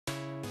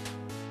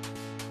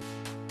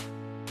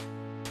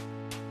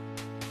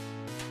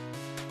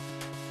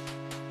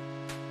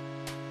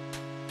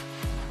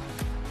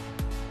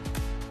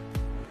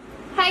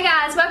Hey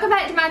guys, welcome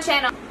back to my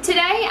channel.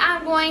 Today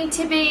I'm going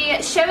to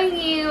be showing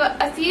you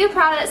a few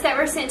products that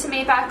were sent to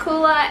me by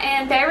Coola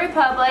and Bare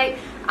Republic.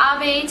 I'll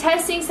be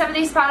testing some of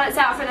these products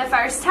out for the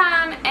first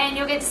time and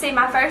you'll get to see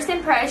my first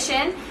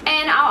impression,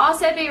 and I'll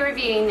also be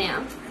reviewing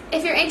them.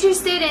 If you're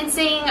interested in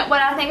seeing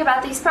what I think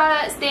about these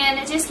products,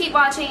 then just keep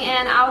watching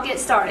and I'll get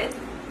started.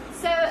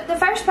 So the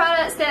first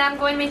products that I'm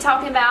going to be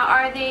talking about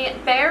are the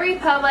Bare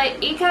Republic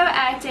Eco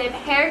Active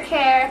Hair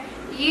Care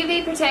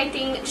UV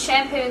Protecting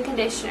Shampoo and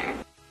Conditioner.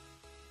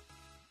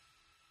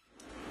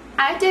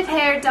 Active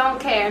Hair Don't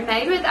Care,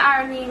 made with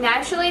our new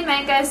naturally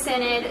mango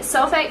scented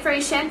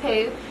sulfate-free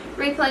shampoo.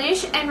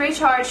 Replenish and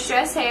recharge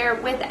stressed hair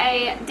with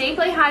a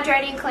deeply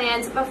hydrating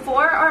cleanse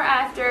before or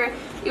after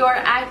your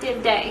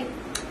active day.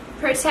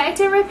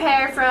 Protect and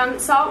repair from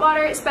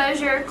saltwater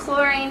exposure,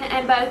 chlorine,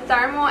 and both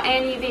thermal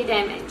and UV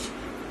damage.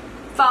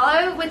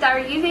 Follow with our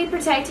UV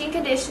protecting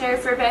conditioner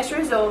for best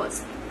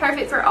results.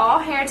 Perfect for all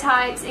hair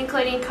types,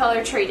 including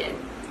color treated.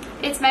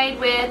 It's made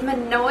with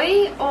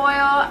manoi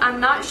oil. I'm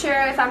not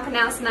sure if I'm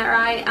pronouncing that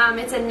right.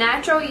 It's a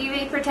natural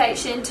UV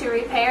protection to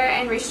repair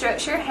and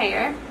restructure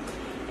hair.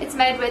 It's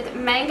made with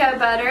mango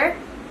butter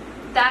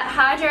that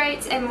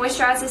hydrates and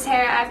moisturizes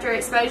hair after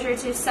exposure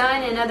to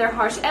sun and other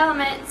harsh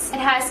elements. It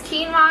has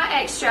quinoa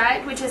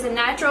extract, which is a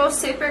natural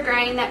super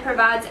grain that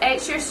provides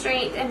extra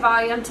strength and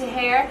volume to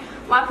hair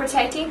while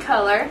protecting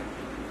color.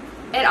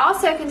 It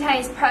also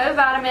contains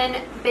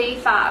provitamin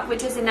B5,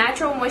 which is a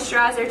natural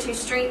moisturizer to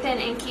strengthen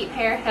and keep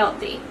hair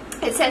healthy.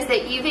 It says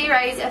that UV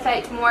rays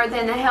affect more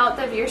than the health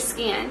of your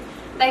skin.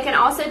 They can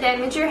also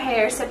damage your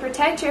hair, so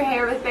protect your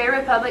hair with Bare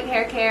Republic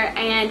Hair Care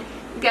and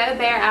go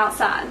bare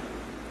outside.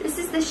 This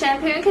is the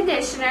shampoo and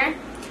conditioner.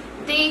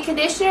 The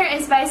conditioner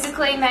is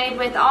basically made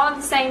with all of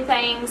the same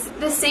things.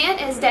 The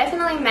scent is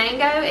definitely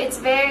mango. It's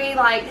very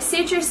like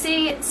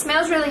citrusy. It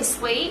smells really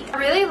sweet. I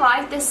really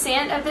like the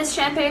scent of this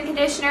shampoo and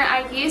conditioner.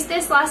 I used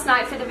this last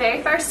night for the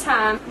very first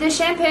time. The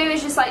shampoo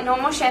is just like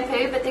normal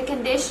shampoo, but the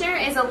conditioner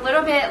is a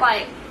little bit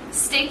like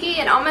sticky.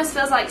 It almost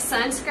feels like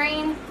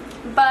sunscreen,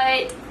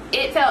 but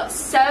it felt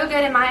so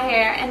good in my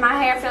hair, and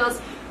my hair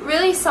feels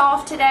really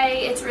soft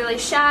today. It's really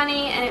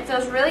shiny and it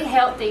feels really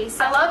healthy.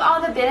 So I love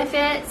all the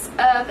benefits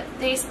of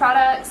these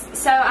products,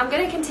 so I'm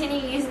going to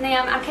continue using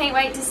them. I can't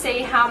wait to see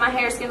how my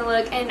hair is going to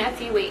look in a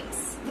few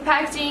weeks. The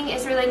packaging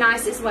is really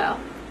nice as well.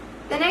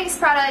 The next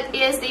product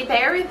is the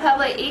Bare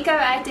Republic Eco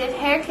Active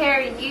Hair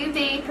Care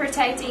UV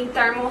Protecting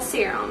Thermal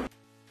Serum.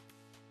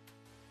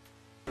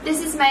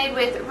 This is made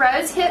with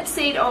rose hip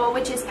seed oil,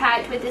 which is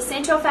packed with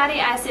essential fatty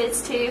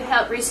acids to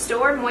help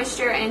restore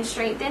moisture and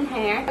strengthen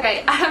hair.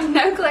 Okay, I have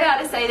no clue how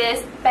to say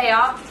this.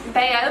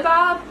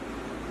 Baobab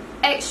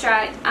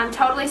extract. I'm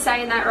totally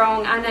saying that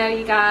wrong. I know,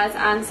 you guys.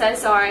 I'm so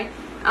sorry.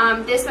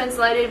 This one's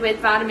loaded with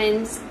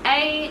vitamins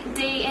A,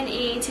 D, and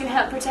E to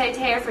help protect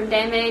hair from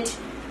damage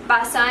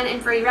by sun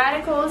and free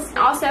radicals. It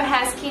also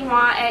has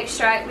quinoa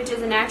extract, which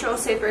is a natural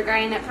super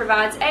grain that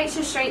provides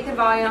extra strength and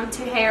volume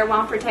to hair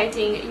while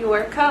protecting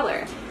your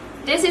color.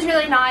 This is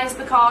really nice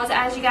because,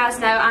 as you guys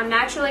know, I'm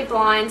naturally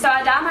blonde, so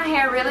I dye my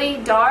hair really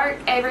dark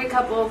every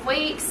couple of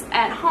weeks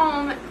at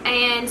home,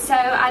 and so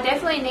I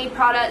definitely need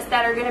products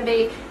that are going to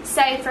be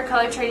safe for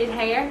color treated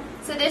hair.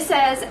 So this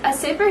says, a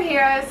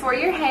superhero for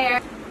your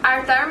hair.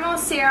 Our thermal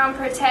serum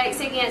protects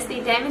against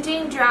the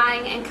damaging,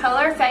 drying, and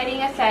color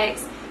fading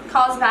effects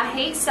caused by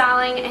heat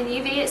styling and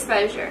UV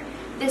exposure.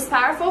 This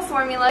powerful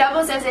formula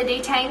doubles as a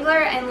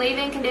detangler and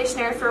leave-in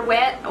conditioner for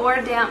wet or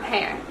damp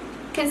hair.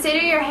 Consider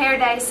your hair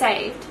day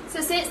saved.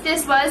 So since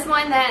this was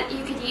one that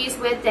you could use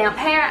with damp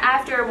hair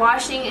after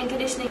washing and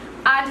conditioning,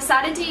 I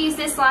decided to use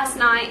this last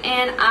night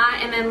and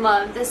I am in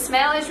love. The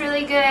smell is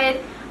really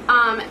good.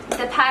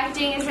 The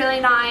packaging is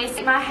really nice.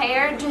 My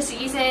hair, just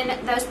using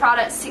those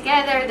products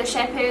together, the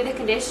shampoo, the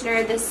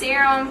conditioner, the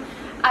serum,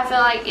 I feel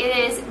like it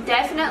is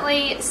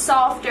definitely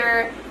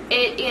softer.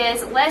 It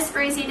is less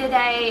frizzy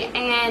today,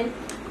 and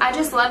I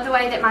just love the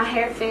way that my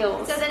hair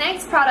feels. So the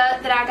next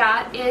product that I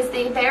got is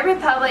the Bare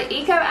Republic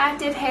Eco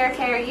Active Hair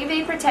Care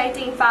UV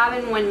Protecting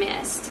 5-in-1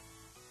 Mist.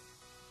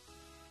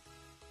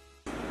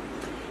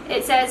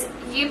 It says,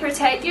 you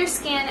protect your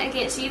skin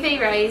against UV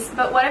rays,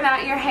 but what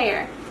about your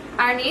hair?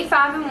 Our new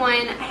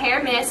 5-in-1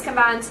 hair mist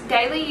combines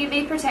daily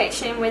UV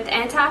protection with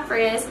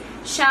anti-frizz,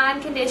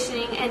 shine,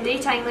 conditioning, and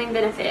detangling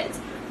benefits,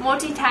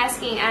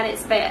 multitasking at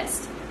its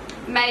best.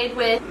 Made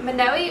with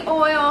manoi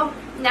oil,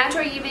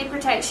 natural UV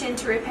protection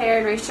to repair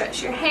and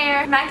restructure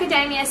hair,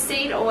 macadamia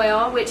seed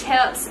oil, which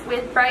helps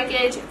with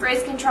breakage,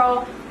 frizz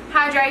control,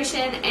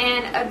 hydration,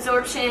 and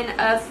absorption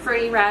of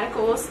free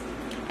radicals.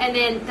 And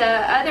then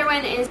the other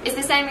one is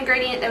the same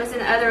ingredient that was in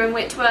the other one,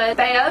 which was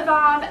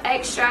baobab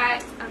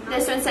extract.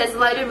 This one says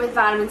loaded with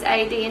vitamins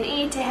A, D, and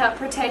E to help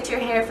protect your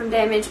hair from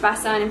damage by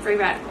sun and free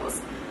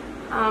radicals.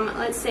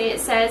 Let's see,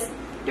 it says,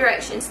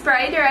 directions.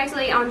 Spray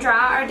directly on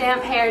dry or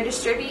damp hair.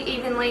 Distribute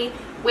evenly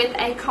with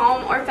a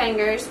comb or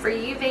fingers for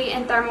UV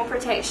and thermal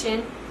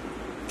protection.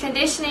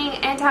 Conditioning,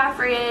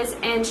 anti-frizz,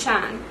 and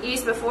shine.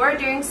 Use before or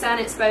during sun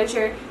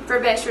exposure for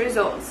best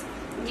results.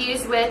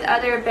 Use with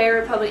other Bare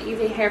Republic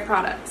UV hair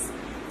products.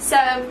 So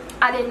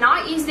I did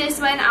not use this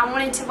one. I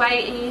wanted to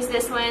wait and use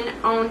this one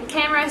on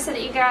camera so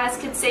that you guys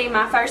could see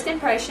my first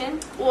impression.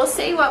 We'll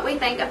see what we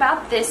think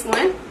about this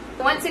one.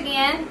 Once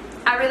again,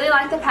 I really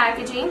like the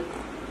packaging.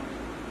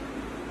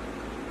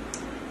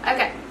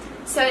 Okay,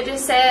 so it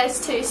just says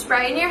to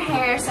spray in your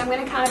hair, so I'm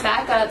going to kind of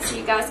back up so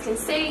you guys can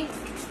see.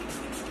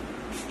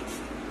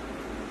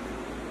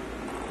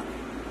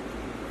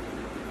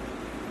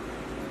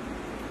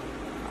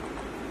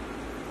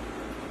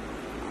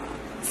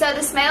 So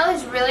the smell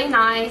is really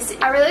nice.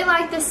 I really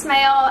like the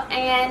smell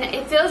and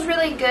it feels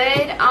really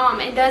good.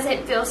 It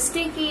doesn't feel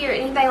sticky or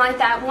anything like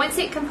that. Once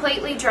it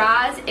completely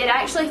dries, it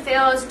actually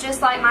feels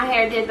just like my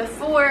hair did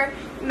before,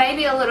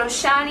 maybe a little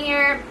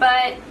shinier,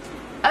 but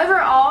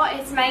overall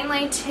it's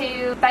mainly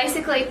to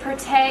basically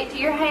protect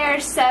your hair.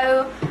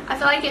 So I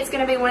feel like it's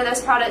going to be one of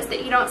those products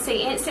that you don't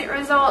see instant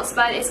results,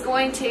 but it's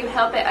going to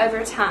help it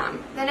over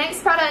time. The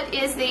next product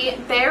is the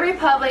Bare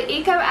Republic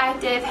Eco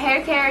Active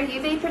Hair Care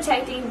UV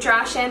Protecting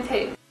Dry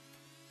Shampoo.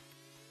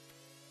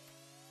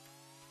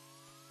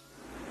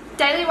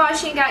 Daily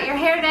washing got your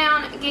hair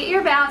down. Get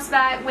your bounce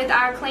back with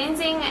our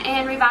cleansing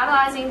and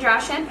revitalizing dry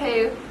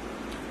shampoo.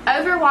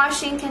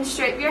 Overwashing can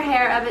strip your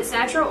hair of its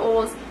natural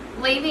oils,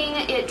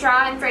 leaving it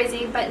dry and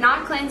frizzy, but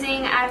not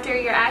cleansing after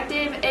your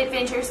active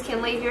adventures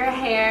can leave your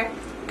hair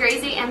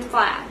greasy and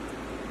flat.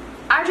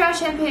 Our dry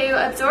shampoo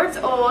absorbs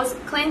oils,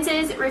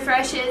 cleanses,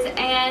 refreshes,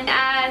 and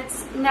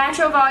adds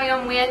natural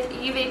volume with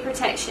UV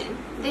protection.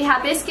 The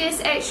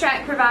hibiscus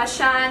extract provides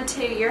shine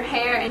to your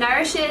hair and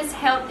nourishes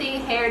healthy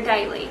hair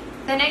daily.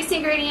 The next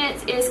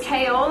ingredient is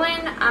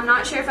kaolin. I'm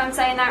not sure if I'm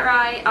saying that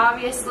right.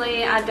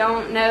 Obviously, I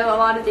don't know a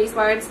lot of these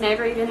words,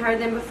 never even heard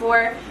them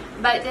before.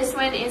 But this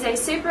one is a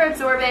super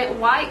absorbent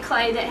white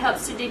clay that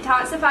helps to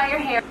detoxify your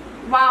hair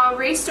while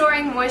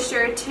restoring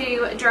moisture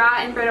to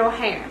dry and brittle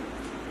hair.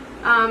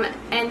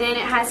 And then it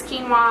has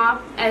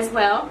quinoa as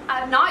well.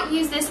 I've not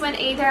used this one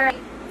either.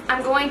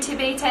 I'm going to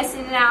be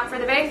testing it out for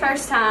the very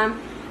first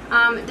time.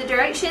 The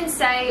directions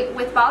say,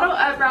 with bottle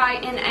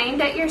upright and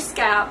aimed at your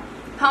scalp,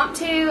 pump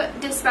to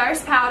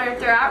disperse powder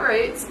throughout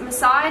roots,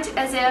 massage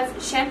as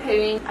if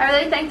shampooing. I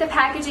really think the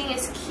packaging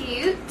is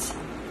cute.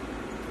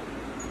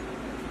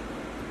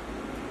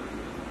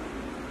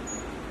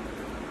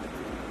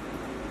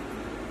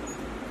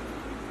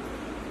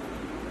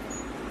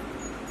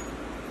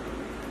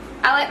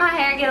 I let my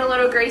hair get a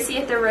little greasy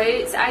at the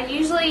roots. I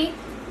usually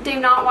do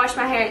not wash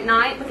my hair at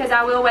night because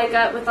I will wake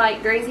up with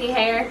like greasy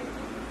hair,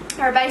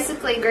 or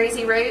basically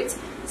greasy roots.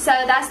 So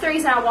that's the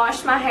reason I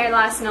washed my hair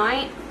last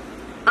night,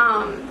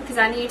 because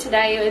I knew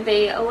today it would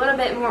be a little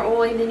bit more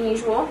oily than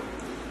usual.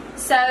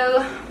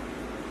 So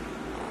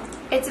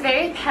it's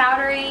very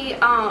powdery,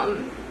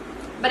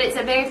 but it's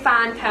a very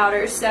fine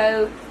powder.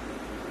 So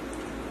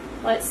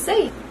let's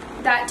see.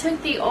 That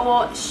took the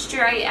oil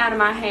straight out of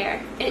my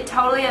hair. It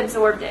totally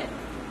absorbed it.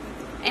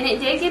 And it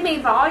did give me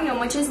volume,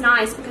 which is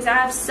nice because I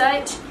have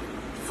such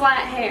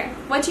flat hair.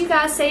 What you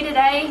guys see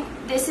today,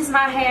 this is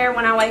my hair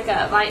when I wake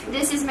up. Like,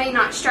 this is me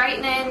not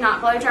straightening, not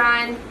blow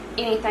drying,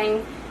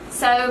 anything.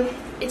 So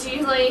it's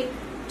usually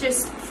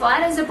just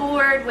flat as a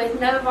board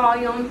with no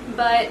volume,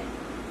 but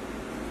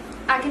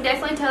I can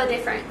definitely tell a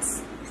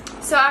difference.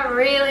 So I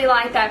really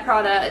like that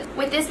product.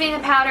 With this being a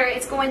powder,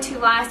 it's going to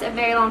last a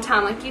very long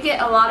time. Like, you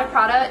get a lot of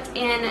product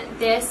in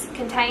this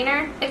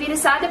container. If you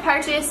decide to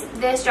purchase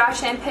this dry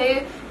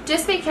shampoo,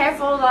 just be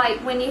careful, like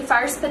when you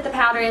first put the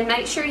powder in,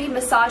 make sure you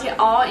massage it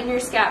all in your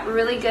scalp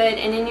really good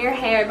and in your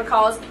hair,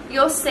 because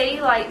you'll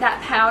see like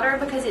that powder,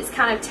 because it's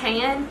kind of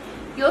tan,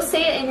 you'll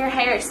see it in your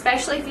hair,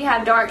 especially if you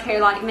have dark hair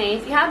like me.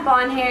 If you have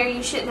blonde hair,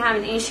 you shouldn't have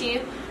an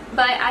issue,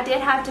 but I did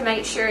have to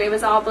make sure it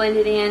was all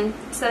blended in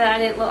so that I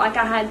didn't look like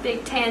I had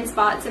big tan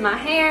spots in my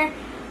hair.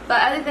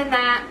 But other than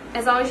that,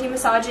 as long as you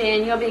massage it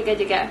in, you'll be good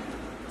to go.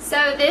 So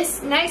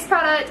this next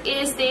product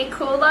is the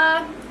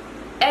Coola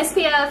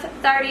SPF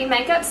 30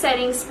 Makeup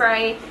Setting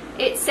Spray.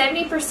 It's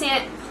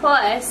 70%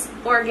 plus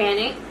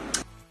organic.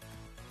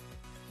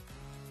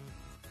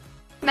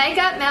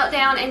 Makeup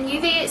Meltdown and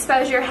UV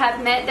exposure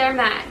have met their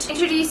match.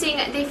 Introducing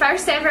the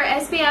first ever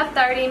SPF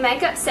 30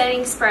 Makeup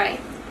Setting Spray.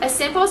 A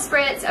simple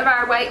spritz of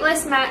our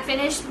weightless matte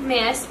finish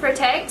mist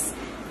protects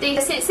the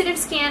sensitive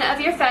skin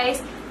of your face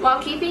while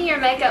keeping your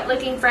makeup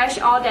looking fresh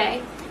all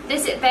day.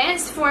 This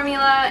advanced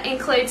formula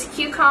includes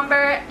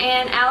cucumber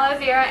and aloe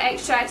vera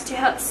extracts to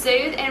help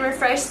soothe and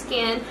refresh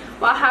skin,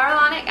 while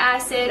hyaluronic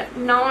acid,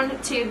 known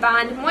to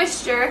bind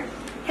moisture,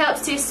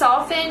 helps to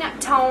soften,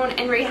 tone,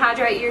 and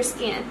rehydrate your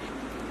skin.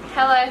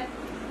 Hello.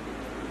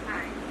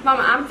 Hi.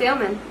 Mama, I'm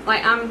filming.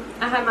 Like,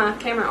 I have my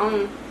camera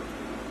on.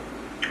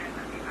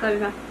 Love you,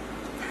 bye.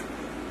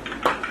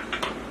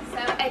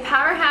 So, a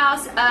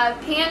powerhouse of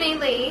peony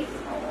leaf,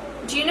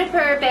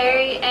 juniper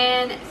berry,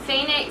 and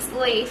phoenix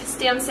leaf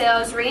stem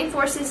cells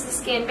reinforces the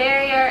skin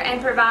barrier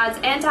and provides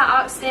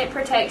antioxidant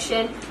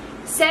protection.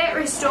 Set,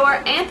 restore,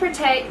 and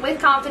protect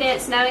with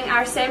confidence, knowing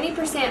our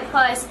 70%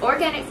 plus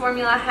organic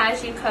formula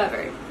has you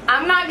covered.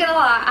 I'm not gonna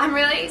lie, I'm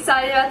really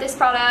excited about this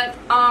product.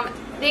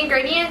 The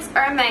ingredients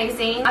are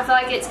amazing. I feel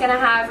like it's gonna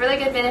have really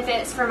good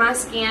benefits for my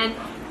skin,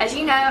 As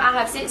you know, I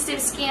have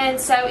sensitive skin,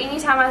 so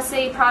anytime I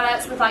see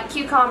products with like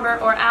cucumber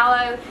or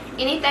aloe,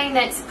 anything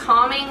that's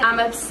calming, I'm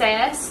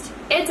obsessed.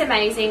 It's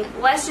amazing.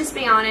 Let's just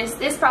be honest,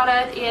 this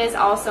product is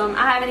awesome.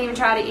 I haven't even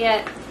tried it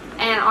yet,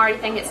 and I already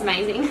think it's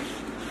amazing.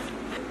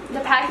 The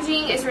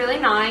packaging is really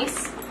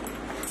nice.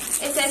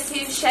 It says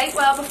to shake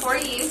well before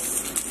use.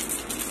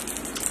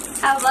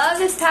 I love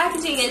this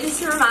packaging. It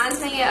just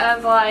reminds me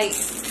of like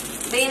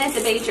being at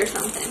the beach or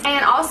something.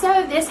 And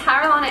also, this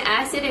hyaluronic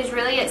acid is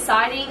really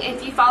exciting.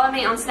 If you follow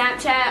me on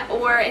Snapchat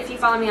or if you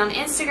follow me on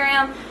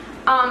Instagram,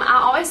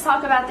 I always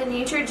talk about the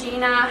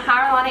Neutrogena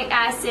hyaluronic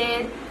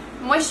acid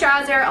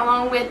moisturizer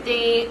along with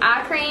the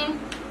eye cream.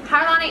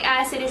 Hyaluronic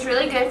acid is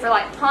really good for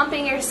like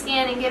plumping your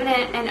skin and giving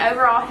it an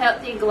overall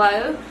healthy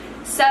glow.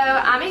 So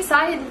I'm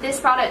excited that this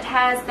product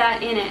has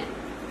that in it.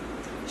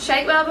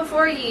 Shake well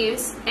before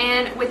use,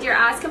 and with your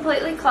eyes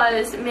completely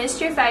closed, mist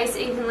your face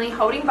evenly,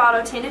 holding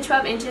bottle 10 to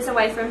 12 inches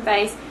away from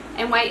face,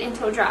 and wait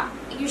until dry.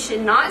 You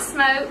should not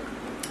smoke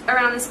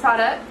around this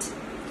product.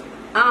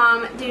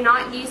 Do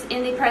not use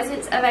in the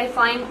presence of a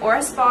flame or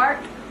a spark,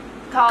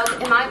 because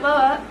it might blow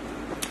up.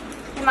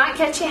 It might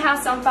catch your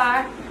house on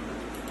fire.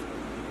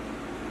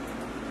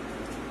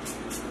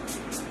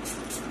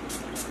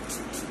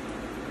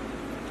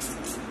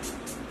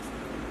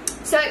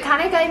 So it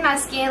kind of gave my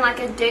skin like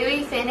a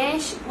dewy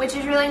finish, which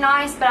is really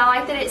nice, but I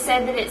like that it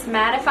said that it's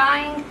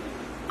mattifying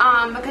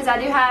because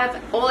I do have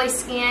oily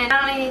skin.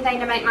 I don't need anything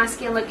to make my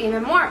skin look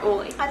even more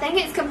oily. I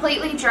think it's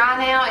completely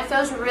dry now. It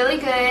feels really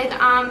good.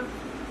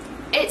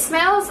 It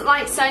smells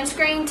like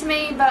sunscreen to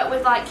me, but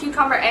with like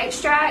cucumber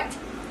extract.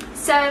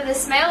 So the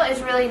smell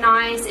is really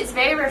nice. It's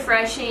very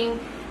refreshing,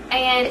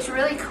 and it's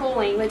really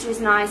cooling, which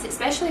is nice,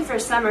 especially for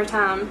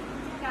summertime.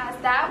 Guys,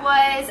 that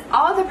was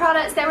all the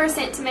products that were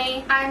sent to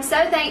me. I'm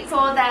so thankful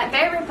that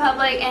Bare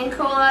Republic and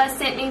Coola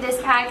sent me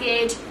this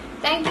package.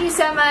 Thank you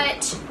so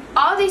much.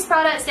 All these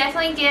products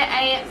definitely get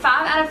a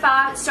 5 out of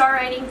 5 star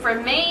rating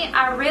from me.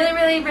 I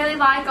really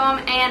like them,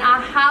 and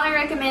I highly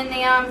recommend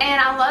them.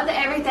 And I love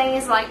that everything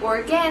is like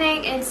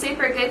organic and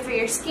super good for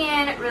your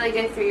skin, really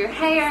good for your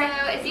hair.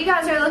 So if you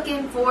guys are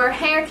looking for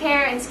hair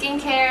care and skin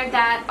care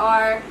that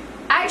are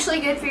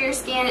actually good for your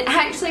skin and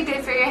actually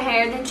good for your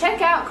hair, then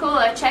check out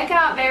Coola, check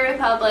out Bare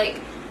Republic.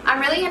 I'm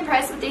really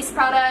impressed with these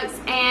products,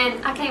 and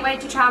I can't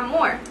wait to try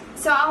more.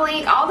 So I'll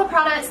link all the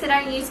products that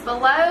I use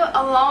below,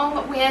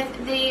 along with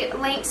the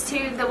links to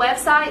the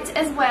websites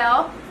as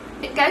well.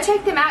 Go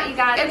check them out, you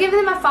guys. Go give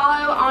them a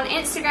follow on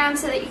Instagram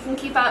so that you can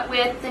keep up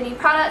with the new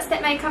products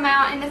that may come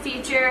out in the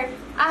future.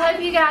 I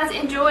hope you guys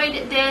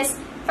enjoyed this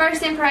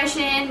first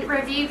impression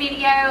review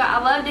video. I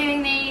love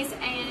doing these,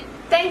 and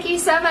thank you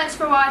so much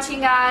for watching,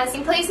 guys.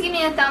 And please give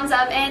me a thumbs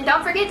up, and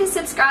don't forget to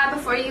subscribe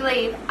before you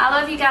leave. I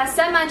love you guys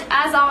so much,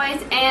 as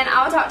always, and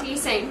I will talk to you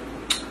soon.